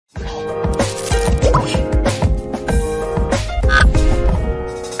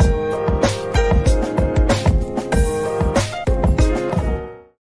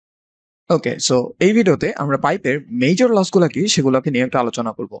ওকে, so এই ভিডিওতে আমরা পাইপের মেজর লসগুলো কি সেগুলোকে নিয়ে একটা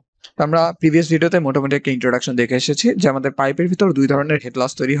আলোচনা করব। তো আমরা প্রিভিয়াস ভিডিওতে মোটামুটি একটা ইন্ট্রোডাকশন দেখে এসেছি যে আমাদের পাইপের ভিতর দুই ধরনের হেড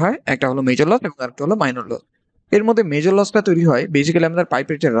লস তৈরি হয়, একটা হলো মেজর লস এবং আরেকটা হলো মাইনর লস। এর মধ্যে মেজর লসটা তৈরি হয় বেসিক্যালি আমাদের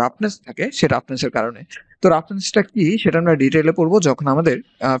পাইপের যে রাফনেস থাকে সেই রাফনেসের কারণে। তো রাফনেসটা কি সেটা আমরা ডিটেইলে পড়বো যখন আমাদের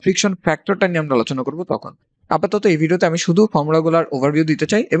ফ্রিকশন ফ্যাক্টরটা নিয়ে আমরা আলোচনা করবো তখন। আপাতত এই ভিডিওতে আমি শুধু ফর্মুলাগুলোর ওভারভিউ দিতে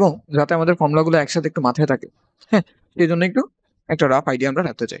চাই এবং যাতে আমাদের ফর্মুলাগুলো একসাথে একটু মাথায় থাকে। হ্যাঁ, সেই জন্য একটু একটা রাফ আইডিয়া আমরা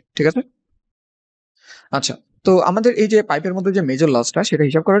রাখতে চাই, ঠিক আছে? আচ্ছা, তো আমাদের এই যে পাইপের মধ্যে যে মেজর লসটা সেটা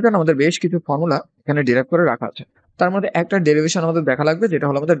হিসাব করার জন্য আমাদের বেশ কিছু ফর্মুলা এখানে ডিরাইভ করে রাখা আছে। তার মধ্যে একটা ডেরিভেশন আমাদের দেখা লাগবে যেটা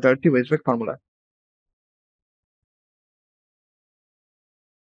হলো আমাদের ডার্টি ওয়েসবেক ফর্মুলা।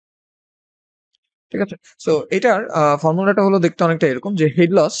 ঠিক আছে? সো এটার ফর্মুলাটা হলো দেখতে অনেকটা এরকম যে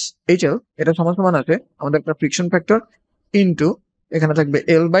হেড লস HL এটা সমান সমান আছে আমাদের একটা ফ্রিকশন ফ্যাক্টর ইনটু এখানে থাকবে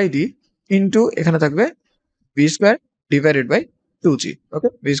L বাই ডি ইনটু এখানে থাকবে V square divided by 2G। Okay,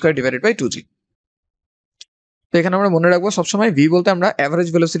 V square divided by 2G। তো এখানে আমরা মনে রাখবো সবসময় ভি বলতে আমরা অ্যাভারেজ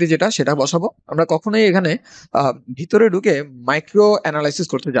ভেলোসিটি যেটা সেটা বসাবো। আমরা কখনোই এখানে ভিতরে ঢুকে মাইক্রো অ্যানালাইসিস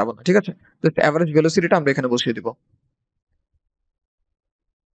করতে যাব না, ঠিক আছে? জাস্ট অ্যাভারেজ ভেলোসিটিটা আমরা এখানে বসিয়ে দিব।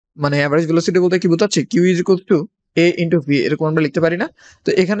 মানে অ্যাভারেজ ভেলোসিটি বলতে কি বোঝাচ্ছে, Q is equal to A into V, এরকম আমরা লিখতে পারি না? তো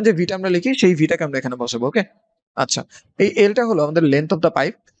এখানে যে ভিটা আমরা লিখি সেই ভিটাকে আমরা এখানে বসাবো। ওকে, আচ্ছা, এই এলটা হলো আমাদের লেন্থ অফ দ্য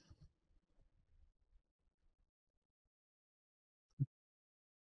পাইপ,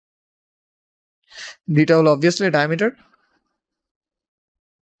 ভিটা হলো অবভিয়াসলি ডায়ামিটার,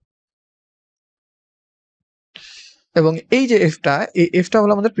 এবং এই যে এফটা, এই এফটা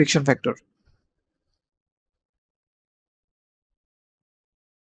হলো আমাদের ফ্রিকশন ফ্যাক্টর।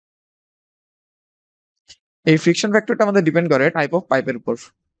 এই ফ্রিকশন ফ্যাক্টরটা আমাদের ডিপেন্ড করে টাইপ অফ পাইপের উপর।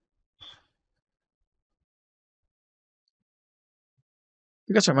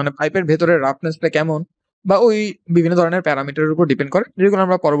 ঠিক আছে, মানে পাইপের ভেতরের রাফনেসটা কেমন বা ওই বিভিন্ন ধরনের প্যারামিটারের উপর ডিপেন্ড করে, যেগুলো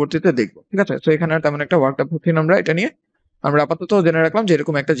আমরা পরবর্তীতে দেখবো। ঠিক আছে, তো এখানে আর তেমন একটা ওয়ার্কআপ হচ্ছে না আমরা এটা নিয়ে। আমরা আপাতত জেনে রাখলাম যে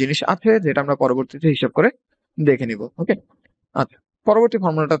এরকম একটা জিনিস আছে যেটা আমরা পরবর্তীতে হিসাব করে দেখে নিব। ওকে, আচ্ছা, পরবর্তী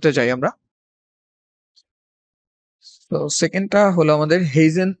ফর্মুলাটাতে যাই আমরা। তো সেকেন্ডটা হলো আমাদের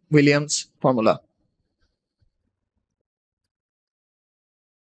হেইজেন উইলিয়ামস ফর্মুলা।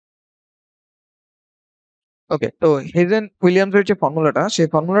 ওকে, তো হেজেন উইলিয়ামসের যে ফর্মুলাটা সেই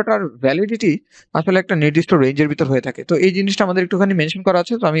ফর্মুলাটার ভ্যালিডিটি আসলে একটা নির্দিষ্ট রেঞ্জের ভিতর হয়ে থাকে। তো এই জিনিসটা আমাদের একটুখানি মেনশন করা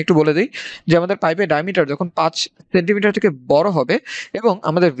আছে, তো আমি একটু বলে দিই যে আমাদের পাইপের ডায়ামিটার যখন 5 সেন্টিমিটার থেকে বড় হবে এবং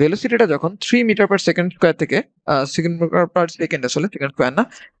আমাদের ভেলোসিটিটা যখন 3 মিটার পার সেকেন্ড স্কোয়ার থেকে সেকেন্ড মিটার পার সেকেন্ড, আসলে সেকেন্ড স্কোয়ার না,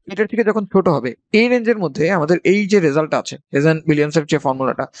 এটার থেকে যখন ছোট হবে, এই রেঞ্জের মধ্যে আমাদের এই যে রেজাল্ট আছে হেজেন উইলিয়ামসের যে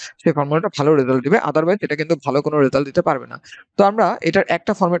ফর্মুলাটা, সেই ফর্মুলাটা ভালো রেজাল্ট দিবে, আদারওয়াইজ এটা কিন্তু ভালো কোনো রেজাল্ট দিতে পারবে না। তো আমরা এটার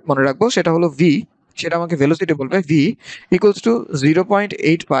একটা ফরম্যাট মনে রাখবো, সেটা হলো ভি, সেটা আমাকে ভেলোসিটি বলবে, V equals to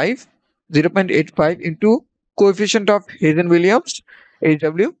 0.85, 0.85 into coefficient of হেজেন Williams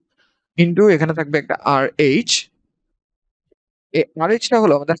HW into এখানে থাকবে একটা আর এইচ। এই আর এইচটা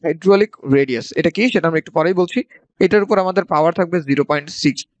হলো আমাদের হাইড্রোলিক রেডিয়াস। এটা কি সেটা আমরা একটু পরেই বলছি। এটার উপর আমাদের পাওয়ার থাকবে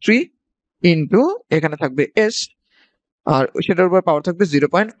 0.63 ইন্টু এখানে থাকবে এস, আর সেটার উপর পাওয়ার থাকবে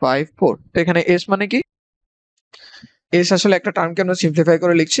 0.54। তো এখানে এস মানে কি, এস আসলে একটা টার্মকে আমরা সিম্পলিফাই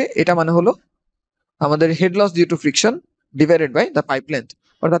করে লিখছি, এটা মানে হলো আমাদের head loss due to friction divided by the pipe length,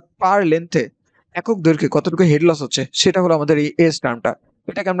 অর্থাৎ পার লেন্থে একক দৈর্ঘ্যে কতটুকু হেড লস হচ্ছে সেটা হলো আমাদের এই এস টার্মটা।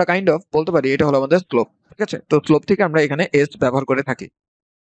 এটাকে আমরা কাইন্ড অফ বলতে পারি এটা হলো আমাদের স্লোপ। ঠিক আছে, তো স্লোপ থেকে আমরা এখানে এস ব্যবহার করে থাকি।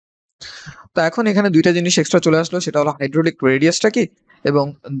 তো এখন এখানে দুইটা জিনিস এক্সট্রা চলে আসলো, সেটা হলো হাইড্রোলিক রেডিয়াসটা কি, এবং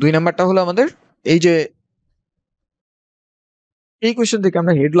দুই নাম্বারটা হলো আমাদের এই যে এই কোয়েশ্চেন থেকে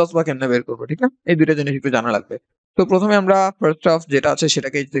আমরা হেড লস বা কেমনে বের করবো। ঠিক না, এই দুইটা জিনিস একটু জানা লাগবে। তো প্রথমে আমরা ফার্স্ট অফ যেটা আছে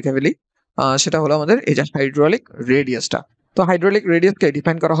সেটাকে দেখে ফেলি। সেটা হলো আমাদের এই যে হাইড্রোলিক রেডিয়াসটা। তো হাইড্রোলিক রেডিয়াসকে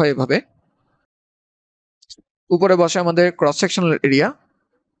ডিফাইন করা হয় এভাবে, উপরে বসে আমাদের ক্রস সেকশনাল এরিয়া,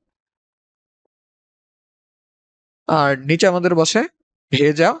 আর নিচে আমাদের বসে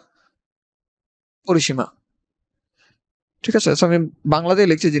ভেজা পরিসীমা। ঠিক আছে, আমি বাংলাতে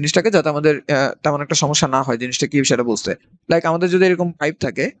লিখছি জিনিসটাকে যাতে আমাদের তেমন একটা সমস্যা না হয় জিনিসটা কি সেটা বুঝতে। লাইক আমাদের যদি এরকম পাইপ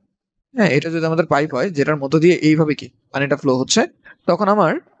থাকে, হ্যাঁ, এটা যদি আমাদের পাইপ হয় যেটার মধ্য দিয়ে এইভাবে কি পানিটা ফ্লো হচ্ছে, তখন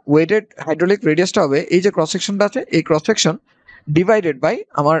আমার ওয়েটেড হাইড্রোলিক রেডিয়াসটা হবে এই যে ক্রস সেকশনটা আছে, এই ক্রস সেকশন ডিভাইডেড বাই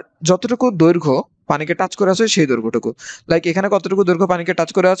আমার যতটুকু দৈর্ঘ্য পানিকে টাচ করে আছে সেই দৈর্ঘ্যটুকু। লাইক এখানে কতটুকু দৈর্ঘ্য পানিকে টাচ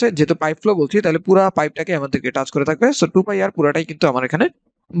করে আছে, যেহেতু পাইপ ফ্লো বলছি তাহলে পুরো পাইপটাকে আমাদেরকে টাচ করে থাকবে, সো 2 পাই আর পুরাটাই কিন্তু আমার এখানে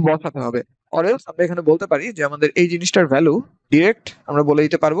বসাতে হবে। অরেলস আমরা এখানে বলতে পারি যে আমাদের এই জিনিসটার ভ্যালু ডিরেক্ট আমরা বলে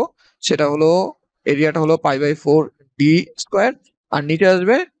দিতে পারবো, সেটা হলো এরিয়াটা হলো পাই বাই 4 ডি স্কোয়ার, আর নিচে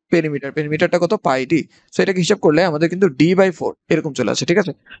আসবে পেরিমিটারটা কত পাই ডি। সো এটাকে হিসাব করলে আমাদের কিন্তু d/4 এরকম চলে আসে, ঠিক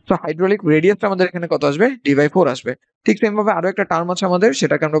আছে। সো হাইড্রোলিক রেডিয়াসটা আমাদের এখানে কত আসবে, d/4 আসবে। ঠিক সেম ভাবে আরো একটা টার্ম আছে আমাদের,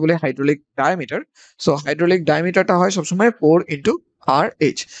 সেটাকে আমরা বলি হাইড্রোলিক ডায়ামিটার। সো হাইড্রোলিক ডায়ামিটারটা হয় সবসময় 4 ইন্টু আর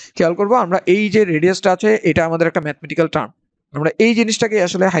এইচ। খেয়াল করবো আমরা এই যে রেডিয়াসটা আছে এটা আমাদের একটা ম্যাথমেটিক্যাল টার্ম, আমরা এই জিনিসটাকে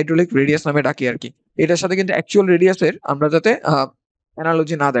আসলে হাইড্রোলিক রেডিয়াস নামে ডাকি আর কি। এটার সাথে কিন্তু অ্যাকচুয়াল রেডিয়াসের আমরা যাতে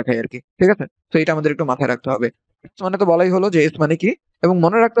অ্যানালজি না দেখাই আর কি, ঠিক আছে। তো এটা আমাদের একটু মাথায় রাখতে হবে। মানে তো বলাই হলো যে এস মানে কি, এবং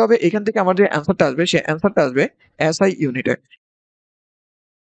মনে রাখতে হবে এখান থেকে আমার যে অ্যান্সারটা আসবে সেই অ্যান্সারটা আসবে এসআই ইউনিটে।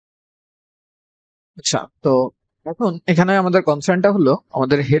 আচ্ছা, তো এখন এখানে আমাদের কনসার্নটা হলো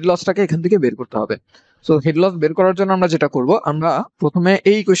আমাদের হেড লসটাকে এখান থেকে বের করতে হবে। সো হেড লস বের করার জন্য আমরা যেটা করব, আমরা প্রথমে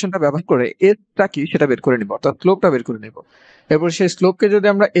এই ইকুয়েশনটা ব্যবহার করে এসটা কি সেটা বের করে নিব, অর্থাৎ স্লোপটা বের করে নিব। এরপর সেই স্লোপকে যদি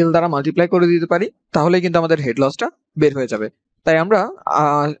আমরা এল দ্বারা মাল্টিপ্লাই করে দিতে পারি তাহলে কিন্তু আমাদের হেড লসটা বের হয়ে যাবে। তাই আমরা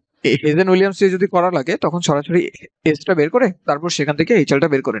হেজেন উইলিয়ামস দিয়ে যদি করা লাগে তখন সরাসরি এসটা বের করে তারপর সেখান থেকে এইচএলটা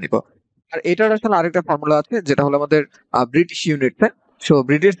বের করে নিব। আর এটার আসলে আরেকটা ফর্মুলা আছে যেটা হলো আমাদের ব্রিটিশ ইউনিট। সো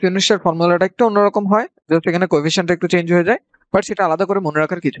ব্রিটিশ ইউনিটসের ফর্মুলাটা একটু অন্যরকম হয়, জাস্ট এখানে কোএফিসিয়েন্টটা একটু চেঞ্জ হয়ে যায়, বাট সেটা আলাদা করে মনে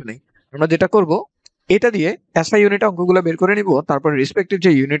রাখার কিছু নেই। আমরা যেটা করব, এটা দিয়ে এসআই ইউনিট অঙ্কগুলো বের করে নিব, তারপর রেসপেক্টিভ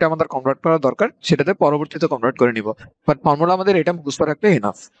যে ইউনিট আমাদের কনভার্ট করা দরকার সেটাতে পরবর্তীতে কনভার্ট করে নিব। বাট ফর্মুলা আমাদের এটা মুখস্থ রাখলে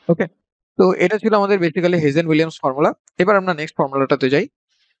এনাফ। ওকে, তো এটা ছিল আমাদের বেসিক্যালি হেজেন উইলিয়ামস ফর্মুলা। এবার আমরা নেক্সট ফর্মুলাটাতে যাই,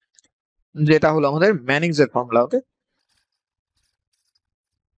 যেটা হলো আমাদের ম্যানিংস এর ফর্মুলা। ওকে,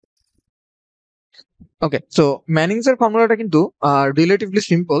 ওকে, সো ম্যানিংস এর ফর্মুলাটা কিন্তু relatively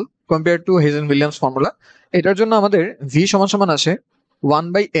simple compare to হেজেন Williams formula. এটার জন্য আমাদের ভি সমান সমান আসে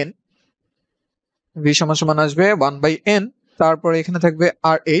 1/n, ভি সমান সমান আসবে 1/n, তারপরে এখানে থাকবে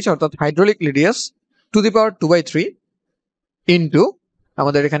আর এইচ অর্থাৎ hydraulic radius to the power 2/3 into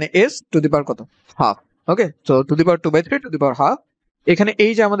আমাদের এখানে এস টু দি পাওয়ার কত, half. Okay, so to the power 2/3 to the power half. এখানে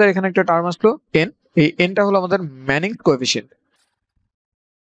এই যে আমাদের এখানে একটা টার্ম আসলো এন, এই এনটা হলো আমাদের ম্যানিংস কোএফিসিয়েন্ট,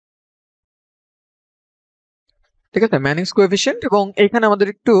 ঠিক আছে, ম্যানিংস কোএফিসিয়েন্ট। এবং এখানে আমাদের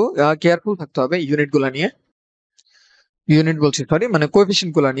একটু কেয়ারফুল থাকতে হবে ইউনিট গুলা নিয়ে, ইউনিট বলছি সরি, মানে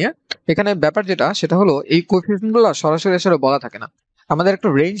কোএফিসিয়েন্ট গুলা নিয়ে। এখানে ব্যাপার যেটা সেটা হলো এই কোএফিসিয়েন্ট গুলো সরাসরি আসলে বলা থাকে না, আমাদের একটা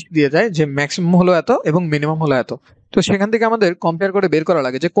রেঞ্জ দিয়ে যায় যে ম্যাক্সিমাম হলো এত এবং মিনিমাম হলো এত। তো সেখান থেকে আমাদের কম্পেয়ার করে বের করা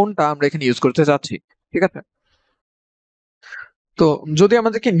লাগে যে কোনটা আমরা এখানে ইউজ করতে চাচ্ছি, ঠিক আছে। তো যদি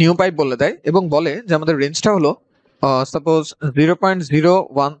আমাদেরকে নিউ পাইপ বলে দেয় এবং বলে যে আমাদের রেঞ্জটা হলো সাপোজ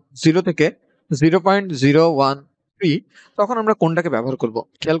 0.010 থেকে 0.013, তখন আমরা কোনটাকে ব্যবহার করব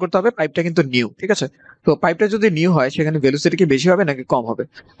খেয়াল করতে হবে। পাইপটা কিন্তু নিউ, ঠিক আছে। তো পাইপটা যদি নিউ হয় সেখানে ভেলোসিটি কি বেশি হবে নাকি কম হবে?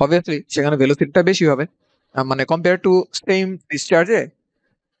 অবভিয়াসলি সেখানে ভেলোসিটিটা বেশি হবে, মানে কম্পেয়ার টু সেম ডিসচার্জে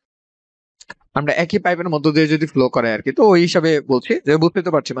আমরা একই পাইপের মধ্য দিয়ে যদি ফ্লো করে আর কি। তো ওই হিসাবে বলছি, যে বুঝতে তো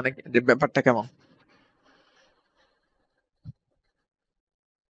পারছি মানে যে ব্যাপারটা কেমন।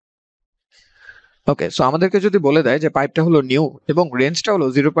 ওকে, সো আমাদেরকে যদি বলে দেয় যে পাইপটা হলো নিউ এবং রেঞ্জটা হলো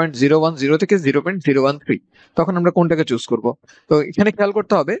 0.010 থেকে 0.013, তখন আমরা কোনটাকে চুজ করব? তো এখানে খেয়াল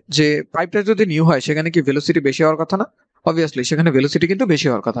করতে হবে যে পাইপটা যদি নিউ হয় সেখানে কি ভেলোসিটি বেশি হওয়ার কথা না? অবভিয়াসলি সেখানে ভেলোসিটি কিন্তু বেশি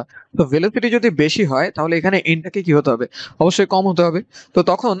হওয়ার কথা। তো ভেলোসিটি যদি বেশি হয় তাহলে এখানে এনটাকে কি হতে হবে? অবশ্যই কম হতে হবে। তো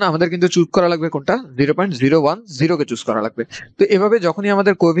তখন আমাদের কিন্তু চুজ করা লাগবে কোনটা, 0.010 কে চুজ করা লাগবে। তো এভাবে যখনই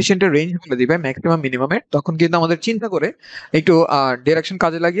আমাদের কোএফিসিয়েন্টের রেঞ্জ বলে দিবে ম্যাক্সিমাম মিনিমামের, তখন কিন্তু আমাদের চিন্তা করে একটু ডিরেকশন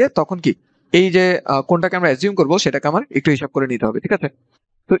কাজে লাগিয়ে তখন কি এই যে কোনটাকে আমরা অ্যাজিউম করব সেটাকে আমার একটু হিসাব করে নিতে হবে, ঠিক আছে।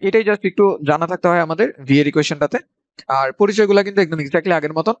 তো এটাই জাস্ট একটু জানা থাকতে হয় আমাদের ভি এর ইকুয়েশনটাতে। আর পরিচয়গুলো কিন্তু একদম এক্স্যাক্টলি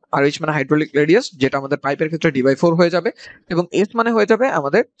আগের মতন। আর এইচ মানে হাইড্রোলিক রেডিয়াস, যেটা আমাদের পাইপের ক্ষেত্রে d/4 হয়ে যাবে, এবং এস মানে হয়ে যাবে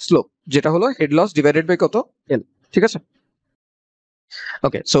আমাদের স্লোপ, যেটা হলো হেড লস ডিভাইডেড বাই কত, এল, ঠিক আছে।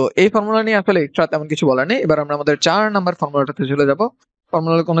 ওকে, সো এই ফর্মুলা নিয়ে আসলে এক্সট্রা তেমন কিছু বলার নেই। এবার আমরা আমাদের 4 নাম্বার ফর্মুলাটাতে চলে যাব।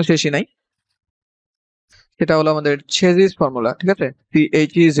 ফর্মুলার কোনো শেষই নাই, সেটা হলো আমাদের চেজিস ফর্মুলা, ঠিক আছে,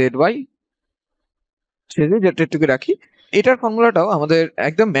 CHEZY, যেটা একটু রাখি। এটার ফর্মুলাটাও আমাদের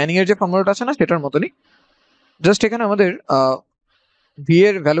একদম ম্যানিং এর যে ফর্মুলাটা আছে না সেটার মতনই, জাস্ট এখানে আমাদের ভি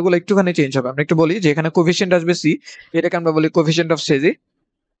এর ভ্যালুগুলো একটুখানি চেঞ্জ হবে। আমরা একটু বলি যে এখানে কোফিশিয়েন্ট আসবে সি, এটাকে আমরা বলি কোফিশিয়েন্ট অফ সেজি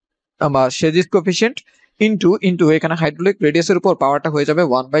বা সেজিস কোফিশিয়েন্ট, ইনটু ইনটু এখানে হাইড্রোলিক রেডিয়াসের উপর পাওয়ারটা হয়ে যাবে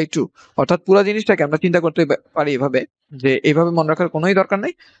 1/2। অর্থাৎ পুরো জিনিসটাকে আমরা চিন্তা করতে পারি এভাবে, যে এইভাবে মনে রাখার কোনোই দরকার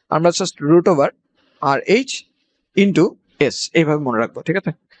নেই, আমরা জাস্ট রুট ওভার আর এইচ ইনটু এস এইভাবে মনে রাখবো, ঠিক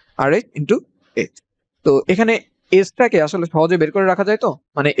আছে, আর এইচ ইনটু এইচ। তো এখানে এসটাকে আসলে সহজে বের করে রাখা যায়। তো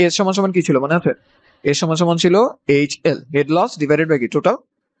মানে এস সমান সমান কি ছিল মনে আছে? এস সমান সমান ছিল H L, head loss divided by কি, টোটাল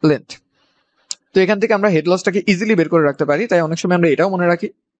লেন্থ। তো এখান থেকে আমরা হেড লসটাকে ইজিলি বের করে রাখতে পারি, তাই অনেক সময় আমরা এটাও মনে রাখি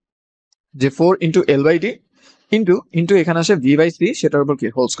যে 4 × L/D ইন্টু ইন্টু এখানে আসে V/C, সেটার উপর কি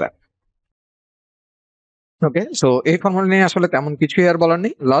হোল স্কয়ার। ওকে, সো এই ফর্মুলা নিয়ে আসলে তেমন কিছুই আর বলার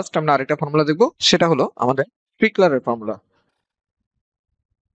নেই। লাস্ট আমরা আরেকটা ফর্মুলা দেখবো, সেটা হলো আমাদের স্ট্রিকলারের ফর্মুলা।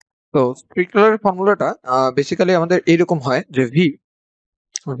 তো স্ট্রিকলারের ফর্মুলাটা বেসিক্যালি আমাদের এইরকম হয় যে ভি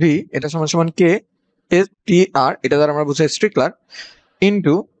ভি এটা সমান সমান কে এস টি আর, এটা দ্বারা আমরা বুঝাই স্ট্রিকলার,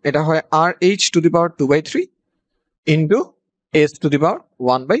 ইন্টু এটা হয় আর H to the power 2/3 into S to the পাওয়ার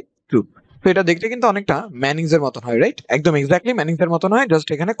 1/2। তো এটা দেখতে কিন্তু অনেকটা ম্যানিংস এর মতন হয়, রাইট? একদম এক্স্যাক্টলি ম্যানিংস এর মতন হয়, জাস্ট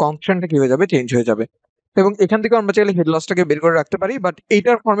এখানে কনস্ট্যান্টটা কি হয়ে যাবে, চেঞ্জ হয়ে যাবে। এবং এখান থেকে আমরা চাইলে হেড লসটাকে বের করে রাখতে পারি, বাট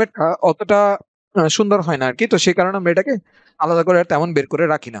এইটার ফরম্যাটটা অতটা সুন্দর হয় না আর কি। তো সেই কারণে আমরা এটাকে আলাদা করে আর তেমন বের করে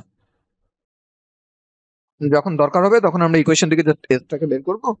রাখি না। যখন দরকার হবে তখন আমরা ইকুয়েশন থেকে জাস্ট এসটাকে বের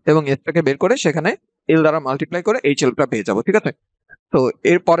করব, এবং এসটাকে বের করে সেখানে এল দ্বারা মাল্টিপ্লাই করে এইচ এলটা পেয়ে যাবো, ঠিক আছে? তো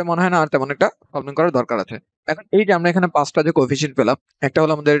এরপরে মনে হয় না আর তেমন একটা সলভিং করার দরকার আছে। এখন এই যে আমরা এখানে 5টা যে কোএফিসিয়েন্ট পেলাম, একটা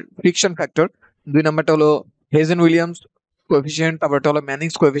হলো আমাদের ফ্রিকশন ফ্যাক্টর, 2 নাম্বারটা হলো হেজেন উইলিয়ামস কোএফিসিয়েন্ট, তারপরটা হলো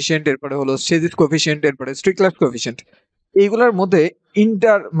ম্যানিংস কোএফিসিয়েন্ট, এরপরে হলো সেজিস কোএফিসিয়েন্ট, এরপরে স্ট্রিকলার কোএফিসিয়েন্ট। এইগুলোর মধ্যে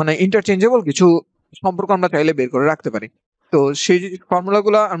ইন্টারচেঞ্জেবল কিছু সম্পর্ক আমরা চাইলে বের করে রাখতে পারি। তো সেই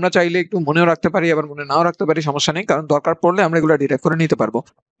ফর্মুলাগুলো আমরা চাইলে একটু মনেও রাখতে পারি, আবার মনে নাও রাখতে পারি, সমস্যা নেই, কারণ দরকার পড়লে আমরা এগুলো ডিরাইভ করে নিতে পারবো।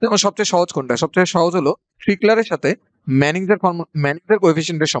 যেমন সবচেয়ে সহজ কোনটা? সবচেয়ে সহজ হলো ট্রিকলারের সাথে ম্যানিংসের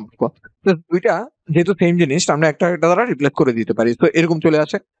কোএফিসিয়েন্টের সম্পর্ক। তো দুইটা যেহেতু সেম জিনিস, আমরা একটা একটা দ্বারা রিপ্লেস করে দিতে পারি, তো এরকম চলে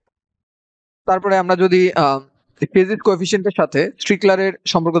আসে। তারপরে আমরা যদি ফেজিস কোএফিসিয়েন্টের সাথে স্ট্রিকলারের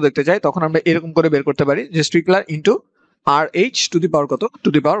সম্পর্ক দেখতে চাই, তখন আমরা এরকম করে বের করতে পারি যে স্ট্রিকলার into R H to the পাওয়ার কত, টু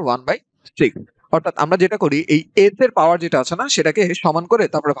দি পাওয়ার 1/6। অর্থাৎ আমরা যেটা করি, এই এস এর পাওয়ার যেটা আছে না, সেটাকে সমান করে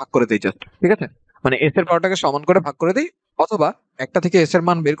তারপরে ভাগ করে দিই জাস্ট, ঠিক আছে? মানে এস এর পাওয়ারটাকে সমান করে ভাগ করে দিই, অথবা একটা থেকে এস এর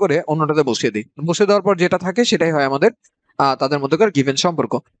মান বের করে অন্যটাতে বসিয়ে দিই। বসিয়ে দেওয়ার পর যেটা থাকে সেটাই হয় আমাদের তাদের মধ্যকার গিভেন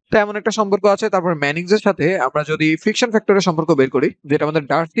সম্পর্ক। তো এমন একটা সম্পর্ক আছে। তারপর ম্যানিংস এর সাথে আমরা যদি ফ্রিকশন ফ্যাক্টরের সম্পর্ক বের করি, যেটা আমাদের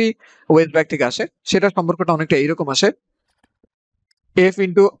ডার্সি ওয়েসব্যাক থেকে আসে, সেটার সম্পর্কটা অনেকটা এইরকম আসে, F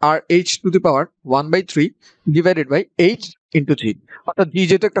into R H to the power 1/3 divided by H into জি। অর্থাৎ জি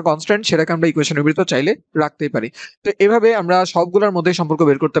যেহেতু একটা কনস্ট্যান্ট, সেটাকে আমরা ইকুয়েশনের ভিতর চাইলে রাখতেই পারি। তো এভাবে আমরা সবগুলোর মধ্যে সম্পর্ক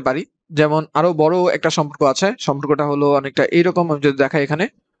বের করতে পারি। যেমন আরো বড় একটা সম্পর্ক আছে, সম্পর্কটা হলো অনেকটা এইরকম, আমি যদি দেখাই এখানে,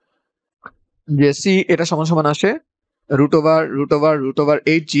 যে সি এটা সমান সমান আসে root over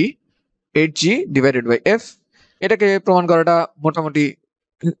 8g divided by F. এটাকে প্রমাণ করাটা মোটামুটি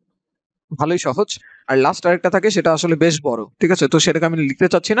ভালোই সহজ। আর লাস্ট আরেকটা থাকে, সেটা আসলে বেশ বড়, ঠিক আছে? তো সেটাকে আমি লিখতে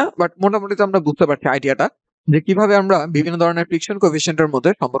চাচ্ছি না, বাট মোটামুটি তো আমরা বুঝতে পারছি আইডিয়াটা, যে কিভাবে আমরা বিভিন্ন ধরনের ফ্রিকশন কোএফিসিয়েন্টের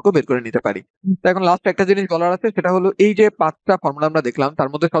মধ্যে সম্পর্ক বের করে নিতে পারি। তো এখন লাস্ট একটা জিনিস বলার আছে, সেটা হলো এই যে 5টা ফর্মুলা আমরা দেখলাম, তার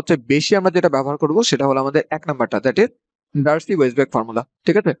মধ্যে সবচেয়ে বেশি আমরা যেটা ব্যবহার করব সেটা হলো আমাদের 1 নাম্বারটা, দ্যাট ইজ ডার্সি ওয়েসব্যাক ফর্মুলা,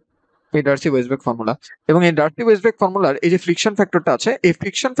 ঠিক আছে? এই ডার্সি ওয়েসব্যাক ফর্মুলা, এবং এই ডার্সি ওয়েসব্যাক ফর্মুলার এই যে ফ্রিকশন ফ্যাক্টরটা আছে, এই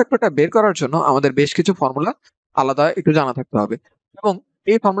ফ্রিকশন ফ্যাক্টরটা বের করার জন্য আমাদের বেশ কিছু ফর্মুলা আলাদা একটু জানা থাকতে হবে। এবং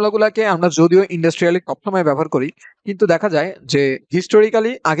এই ফর্মুলাগুলোকে আমরা যদিও ইন্ডাস্ট্রিয়ালি সবসময় ব্যবহার করি, কিন্তু দেখা যায় যে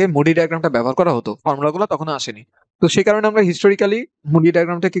হিস্টোরিক্যালি আগে মুডি ডায়াগ্রামটা ব্যবহার করা হতো, ফর্মুলাগুলো তখন আসেনি। তো সেই কারণে আমরা হিস্টোরিক্যালি মুডি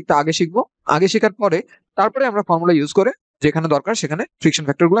ডায়াগ্রামটাকে একটু আগে শিখবো। আগে শেখার পরে তারপরে আমরা ফর্মুলা ইউজ করে যেখানে দরকার সেখানে ফ্রিকশন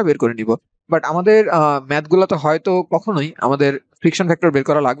ফ্যাক্টর গুলো বের করে নিব। বাট আমাদের ম্যাথ গুলাতে হয়তো কখনোই আমাদের ফ্রিকশন ফ্যাক্টর বের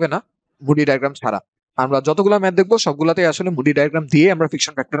করা লাগবে না মুডি ডায়াগ্রাম ছাড়া। আমরা যতগুলো ম্যাথ দেখবো সবগুলাতেই আসলে মুডি ডায়াগ্রাম দিয়ে আমরা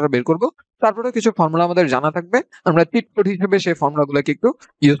ফ্রিকশন ফ্যাক্টরটা বের করব। তারপরে কিছু ফর্মুলা আমাদের জানা থাকবে, আমরা চিট কোড হিসেবে সেই ফর্মুলা গুলোকে একটু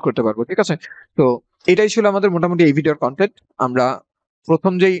ইউজ করতে পারবো, ঠিক আছে? তো এটাই ছিল আমাদের মোটামুটি এই ভিডিওর কন্টেন্ট। আমরা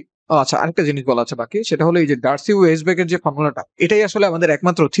প্রথম যেই আচ্ছা, আরেকটা জিনিস বলা আছে বাকি, সেটা হলো এই যে ডার্সি ওয়েসব্যাকের যে ফর্মুলাটা, এটাই আসলে আমাদের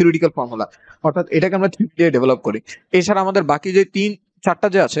একমাত্র থিওরিটিক্যাল ফর্মুলা, অর্থাৎ এটাকে আমরা থিওরি দিয়ে ডেভেলপ করি। এছাড়া আমাদের বাকি যে 4টা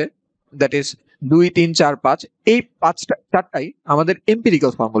যে আছে, দ্যাট ইজ 2, 3, 4, 5, এই 4টাই আমাদের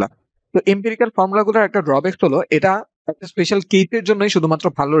এম্পিরিক্যাল ফর্মুলা। তো এম্পিরিক্যাল ফর্মুলাগুলোর একটা ড্রব্যাক হলো, এটা একটা স্পেশাল কেসের জন্যই শুধুমাত্র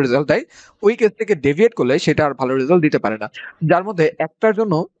ভালো রেজাল্ট দেয়। ওই কেস থেকে ডেভিয়েট করলে সেটা আর ভালো রেজাল্ট দিতে পারে না। যার মধ্যে একটার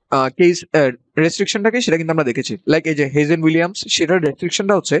জন্য কেস রেস্ট্রিকশনটাকে সেটা কিন্তু আমরা দেখেছি, লাইক এই যে হেজেন উইলিয়ামস, সেটার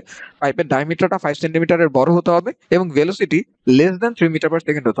রেস্ট্রিকশনটা হচ্ছে পাইপের ডায়ামিটারটা 5 সেন্টিমিটারের বড় হতে হবে এবং velocity less than 3 metre per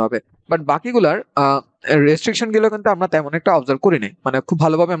second হতে হবে। বাট বাকিগুলার রেস্ট্রিকশন গুলো কিন্তু আমরা তেমন একটা অবজার্ভ করি নাই, মানে খুব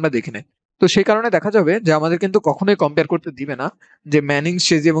ভালোভাবে আমরা দেখি নাই। তো সেই কারণে দেখা যাবে যে আমাদের কিন্তু কখনোই কম্পেয়ার করতে দিবে না যে ম্যানিং,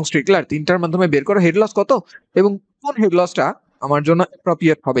 শেজি এবং স্ট্রিকলার তিনটার মাধ্যমে বের করা হেড লস কত, এবং কোন হেড লসটা আমার জন্য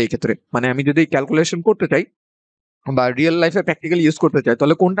অ্যাপ্রোপ্রিয়েট হবে এই ক্ষেত্রে। মানে আমি যদি ক্যালকুলেশন করতে চাই বা রিয়েল লাইফে প্র্যাকটিক্যালি ইউজ করতে চাই,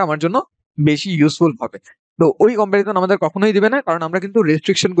 তাহলে কোনটা আমার জন্য বেশি ইউজফুল হবে। তো ওই কম্পারিজন আমাদের কখনোই দিবে না, কারণ আমরা কিন্তু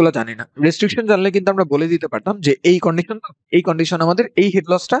রেস্ট্রিকশন গুলো জানি না। রেস্ট্রিকশন জানলে কিন্তু আমরা বলে দিতে পারতাম যে এই কন্ডিশন আমাদের এই হেড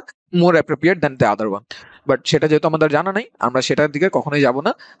লসটা মোর appropriate than the other one. But সেটা যেহেতু আমাদের জানা নাই, আমরা সেটার দিকে কখনোই যাব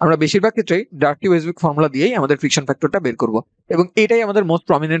না। আমরা বেশিরভাগ ক্ষেত্রেই ডার্টি ওয়েসব্যাক ফর্মুলা দিয়েই আমাদের ফ্রিকশন ফ্যাক্টরটা বের করব, এবং এটাই আমাদের মোস্ট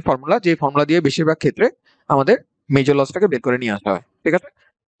প্রমিনেন্ট ফর্মুলা, যে ফর্মুলা দিয়ে বেশিরভাগ ক্ষেত্রে আমাদের মেজর লসটাকে বের করে নিয়ে আসা হয়, ঠিক আছে?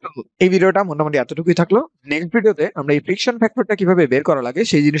 তো এই ভিডিওটা মোটামুটি এতটুকুই থাকলো। নেক্সট ভিডিওতে আমরা এই ফ্রিকশন ফ্যাক্টরটা কিভাবে বের করা লাগে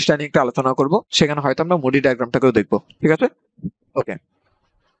সেই জিনিসটা নিয়ে একটু আলোচনা করব, সেখানে হয়তো আমরা মুডি ডায়াগ্রামটাকেও দেখবো, ঠিক আছে? ওকে।